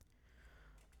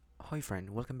Hi friend,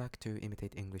 welcome back to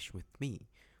Imitate English with me,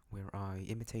 where I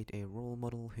imitate a role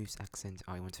model whose accent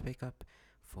I want to pick up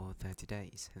for 30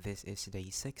 days. This is day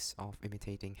 6 of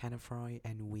imitating Hannah Fry,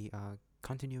 and we are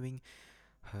continuing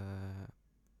her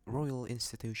Royal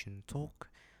Institution talk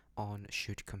on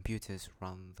should computers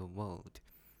run the world.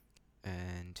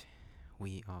 And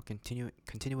we are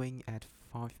continuing at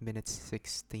 5 minutes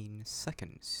 16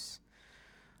 seconds.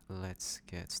 Let's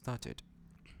get started.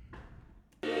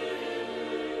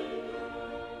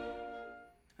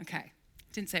 Okay.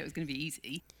 Didn't say it was going to be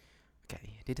easy.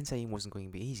 Okay, didn't say it wasn't going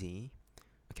to be easy.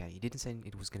 Okay, didn't say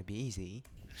it was going to be easy.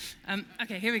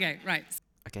 Okay, here we go. Right.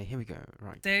 Okay, here we go.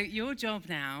 Right. So your job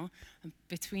now,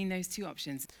 between those two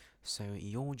options, So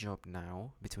your job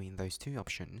now, between those two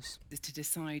options, is to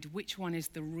decide which one is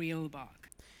the real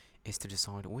bark. is to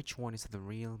decide which one is the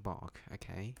real bark.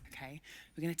 Okay, Okay.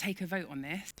 We're going to take a vote on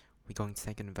this. we're going to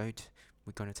take a vote.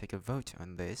 We're going to take a vote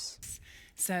on this.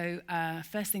 So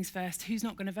first things first, who's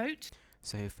not going to vote?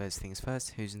 So first things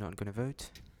first, who's not going to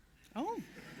vote? Oh.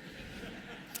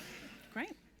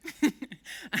 Great.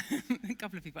 A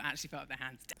couple of people actually put up their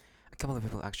hands. A couple of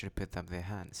people actually put up their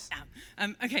hands.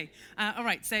 Damn. Okay. All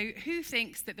right. So who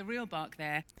thinks that the real bark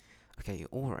there Okay,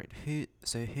 alright. Who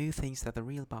thinks that the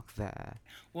real bark there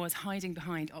was hiding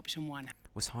behind option 1?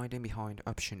 was hiding behind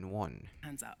option 1?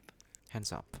 Hands up.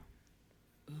 Hands up.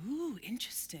 Ooh,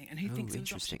 interesting. And who Oh, thinks it was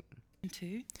interesting. option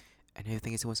 2? And who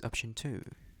thinks it was option 2?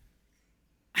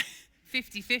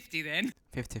 50-50 then.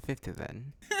 50-50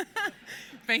 then.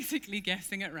 Basically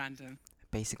guessing at random.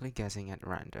 Basically guessing at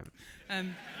random.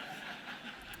 And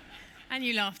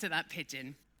you laughed at that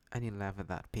pigeon. And you laugh at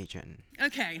that pigeon.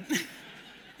 Okay.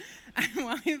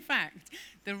 Well, in fact,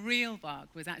 the real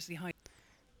bark was actually hiding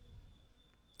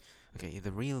Okay,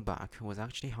 the real bark was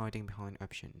actually hiding behind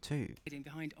option 2.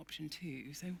 behind option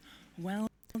 2. So well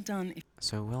done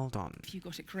So well done, if you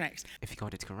got it correct. if you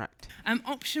got it correct.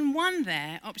 Option 1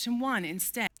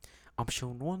 instead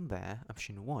Option 1 there,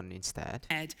 option 1 instead,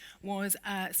 was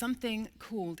something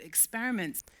called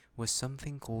experiments was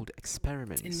something called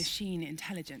experiments in machine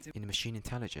intelligence. It in machine was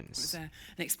intelligence. an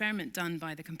experiment done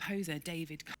by the composer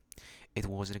David It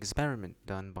was an experiment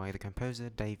done by the composer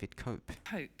David Cope.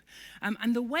 Cope.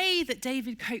 And the way that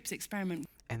David Cope's experiment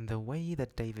And the way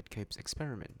that David Cope's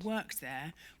experiment worked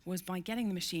there was by getting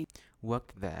the machine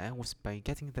worked there was by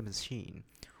getting the machine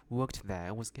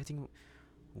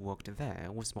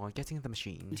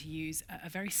to use a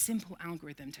very simple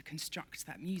algorithm to construct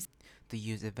that music. to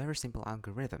use a very simple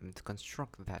algorithm to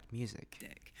construct that music.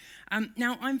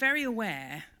 Now, I'm very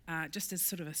aware, just as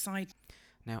sort of a side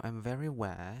Now, I'm very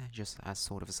aware, just as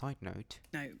sort of a side note,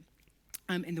 note,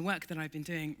 in the work that I've been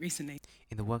doing recently,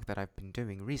 in the work that I've been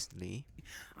doing recently,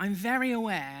 I'm very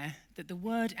aware that the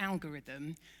word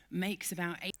algorithm makes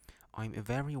about I'm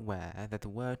very aware that the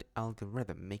word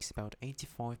algorithm makes about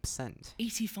 85%.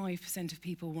 85% of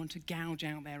people want to gouge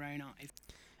out their own eyes,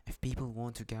 If people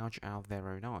want to gouge out their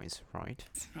own eyes, right?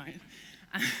 right?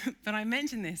 But I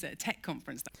mentioned this at a tech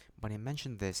conference that But I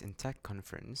mentioned this in tech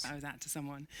conference I was at to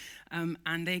someone,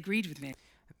 and they agreed with me.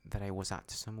 that I was at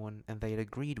to someone and they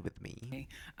agreed with me,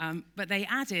 But they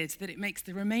added that it makes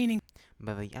the remaining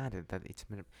but they added that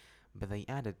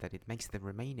it makes the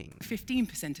remaining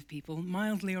 15% of people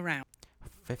mildly aroused.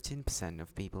 15%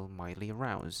 of people mildly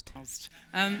aroused.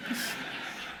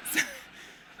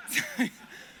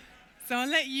 So I'll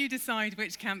let you decide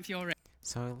which camp you're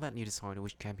So I'll let you decide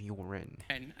which camp you're in.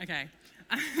 in. Okay.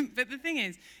 But the thing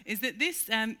is that this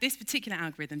particular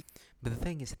algorithm, But the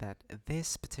thing is that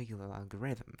this particular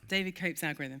algorithm, David Cope's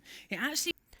algorithm, it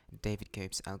actually David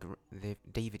Cope's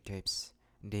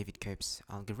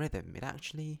algorithm, it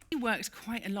actually works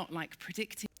quite a lot like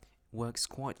predictive works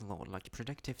quite a lot like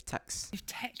predictive text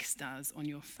text does on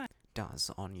your phone.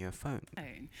 does on your phone.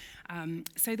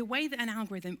 So the way that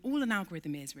all an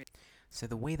algorithm is really, So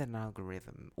the way that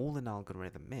all an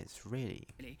algorithm is really,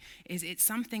 is it's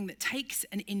something that takes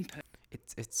an input,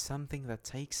 it's something that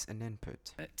takes an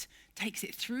input, but takes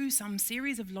it through some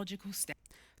series of logical steps,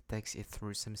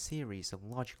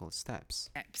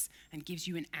 and gives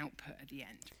you an output at the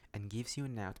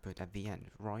end.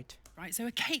 Right? Right? So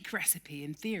a cake recipe,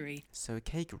 in theory, So a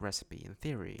cake recipe, in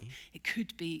theory, it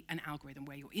could be an algorithm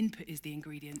where your input is the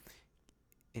ingredient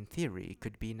it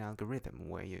could be an algorithm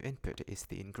where your input is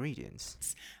the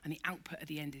ingredients and the output at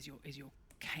the end is your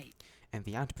cake. and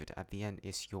the output at the end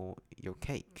is your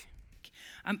cake.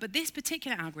 But this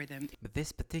particular algorithm, But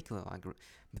this particular algorithm,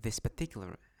 but this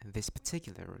particular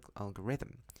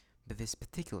algorithm, but this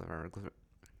particular algorithm,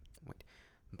 wait,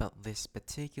 but this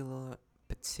particular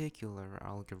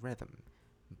algorithm,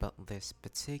 but this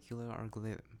particular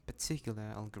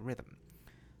algorithm,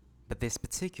 but this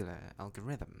particular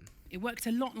algorithm It worked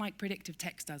a lot like predictive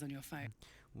text does on your phone.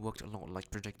 worked a lot like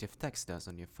predictive text does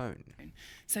on your phone.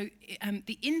 So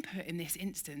the input in this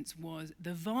instance was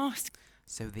the vast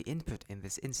So the input in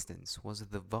this instance was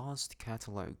the vast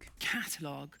catalogue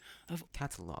of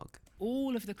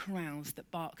all of the chorales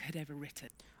that Bach had ever written.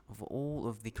 of all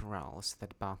of the chorales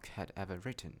that Bach had ever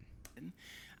written.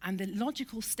 And the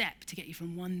logical step to get you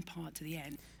from one part to the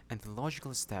end And the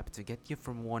logical step to get you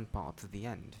from one part to the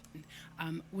end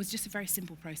was just a very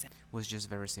simple process. was just a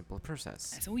very simple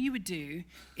process. So all you would do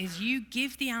is you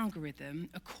give the algorithm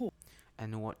a chord,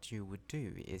 And what you would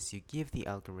do is you give the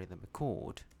algorithm a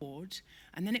chord,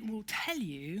 and then it will tell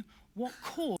you what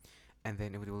chords and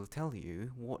then it will tell you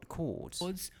what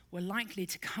chords were likely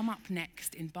to come up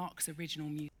next in Bach's original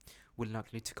music. were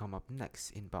likely to come up next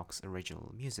in Bach's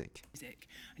original music.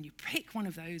 And you pick one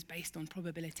of those based on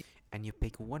probability. And you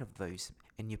pick one of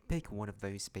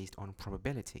those based on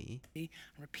probability, And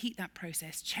repeat that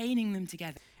process, chaining them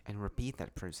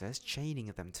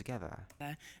together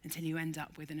until you end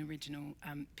up with an original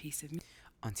piece of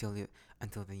until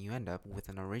then you end up with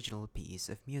an original piece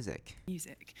of music.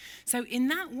 So in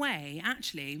that way,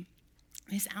 actually,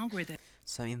 this algorithm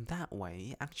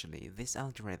this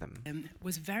algorithm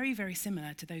was very, very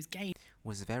similar to those games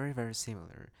was very, very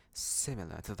similar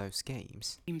to those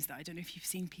games that I don't know if you've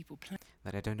seen people play.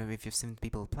 that I don't know if you've seen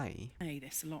people play.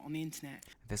 This a lot on the internet,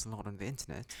 There's a lot on the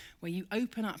internet where you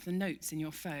open up the notes in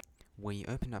your phone. where you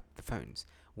open up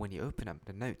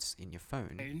the notes in your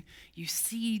phone, You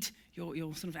seed your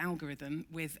sort of algorithm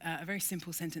with a very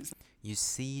simple sentence you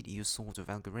seed your sort of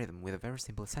algorithm with a very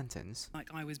simple sentence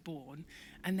like "I was born,"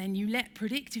 and then you let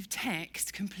predictive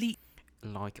text complete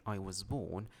like "I was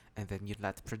born," and then you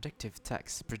let predictive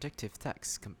text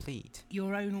complete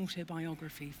your own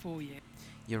autobiography for you.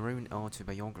 your own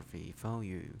autobiography for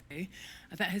you.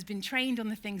 That has been trained on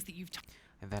the things that you've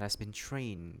And that has been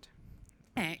trained.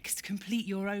 Text complete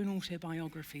your own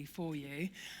autobiography for you.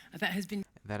 That has been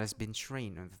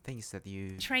trained on the things that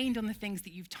you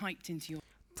you've typed into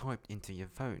your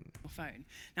phone.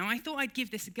 Now I thought I'd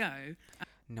give this a go.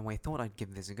 And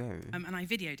I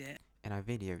videoed it. And I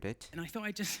thought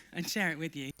I'd share it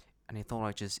with you. And I thought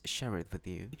I'd just share it with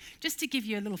you. Just to give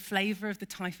you a little flavour of the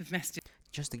type of messages.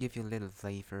 Just to give you a little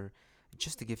flavour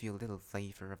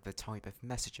of the type of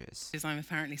messages I'm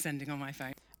apparently sending on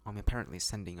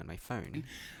my phone.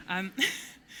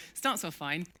 Starts off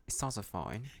fine.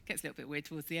 Gets a little bit weird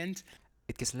towards the end.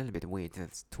 It gets a little bit weird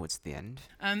towards the end.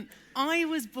 I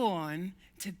was born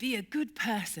to be a good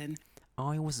person.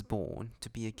 I was born to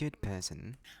be a good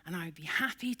person. And I'd be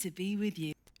happy to be with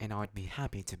you.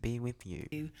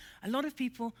 A lot of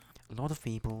people.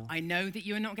 I know that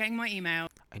you are not getting my email.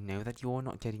 And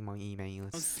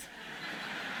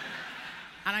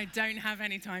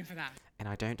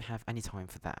I don't have any time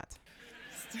for that.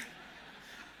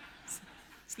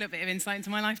 It's a little bit of insight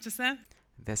into my life just there.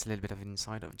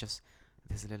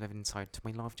 There's a little bit of insight to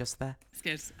my life just there. It's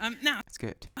good. Now, it's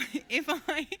good. if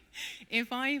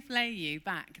I play you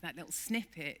back that little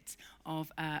snippet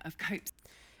of Cope's.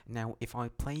 Now, if I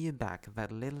play you back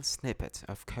that little snippet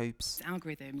of Cope's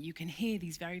algorithm, you can hear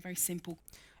these very, very simple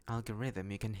algorithm.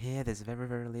 You can hear this very,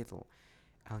 very little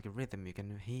algorithm. You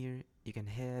can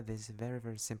hear this very,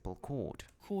 very simple chord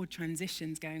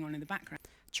transitions going on in the background.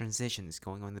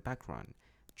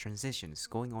 Transitions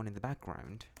going on in the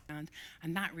background. And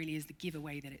that really is the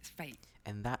giveaway that it's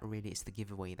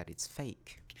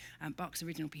fake. Bach's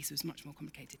original piece was much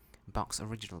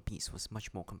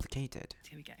more complicated.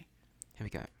 Here we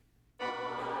go.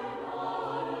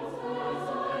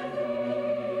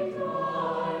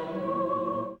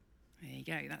 There you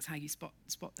go. That's how you spot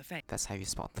the fake.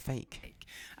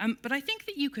 But I think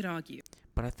that you could argue.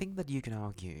 I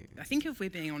think if we're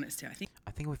being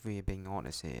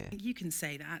honest here, you can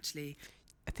say that actually.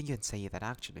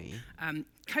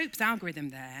 Cope's algorithm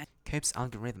there.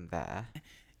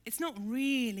 It's not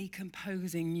really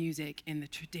composing music in the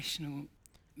traditional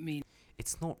meaning.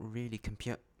 It's not really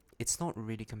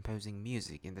composing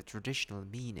music in the traditional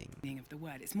meaning of the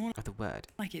word. It's more of the word.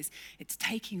 Like it's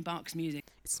taking Bach's music.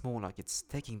 It's more like it's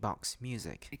taking Bach's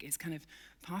music. It's kind of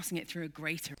passing it through a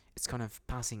grater.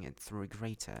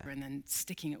 And then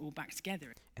sticking it all back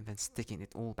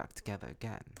together.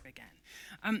 Again.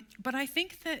 But I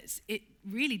think that it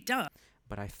really does.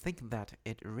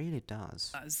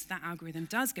 That algorithm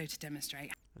does go to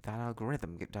demonstrate.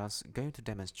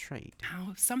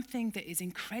 How something that is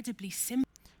incredibly simple.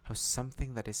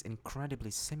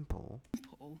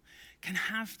 Can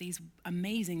have these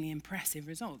amazingly impressive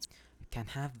results.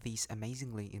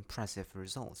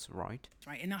 Right?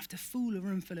 Right, enough to fool a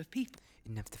room full of people.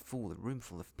 enough to fool a room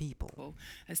full of people.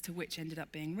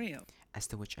 As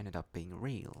to which ended up being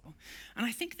real.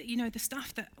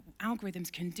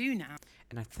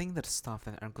 And I think that, the stuff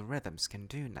that algorithms can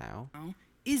do now.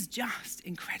 Is just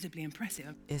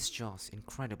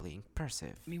incredibly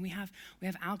impressive. I mean, we have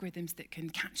algorithms that can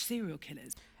catch serial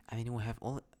killers. We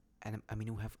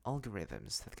have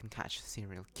algorithms that can catch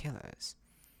serial killers.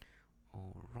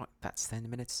 Alright, that's 10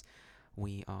 minutes.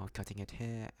 We are cutting it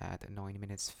here at 9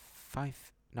 minutes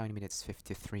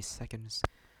 53 seconds.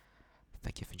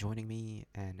 Thank you for joining me,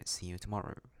 and see you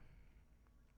tomorrow.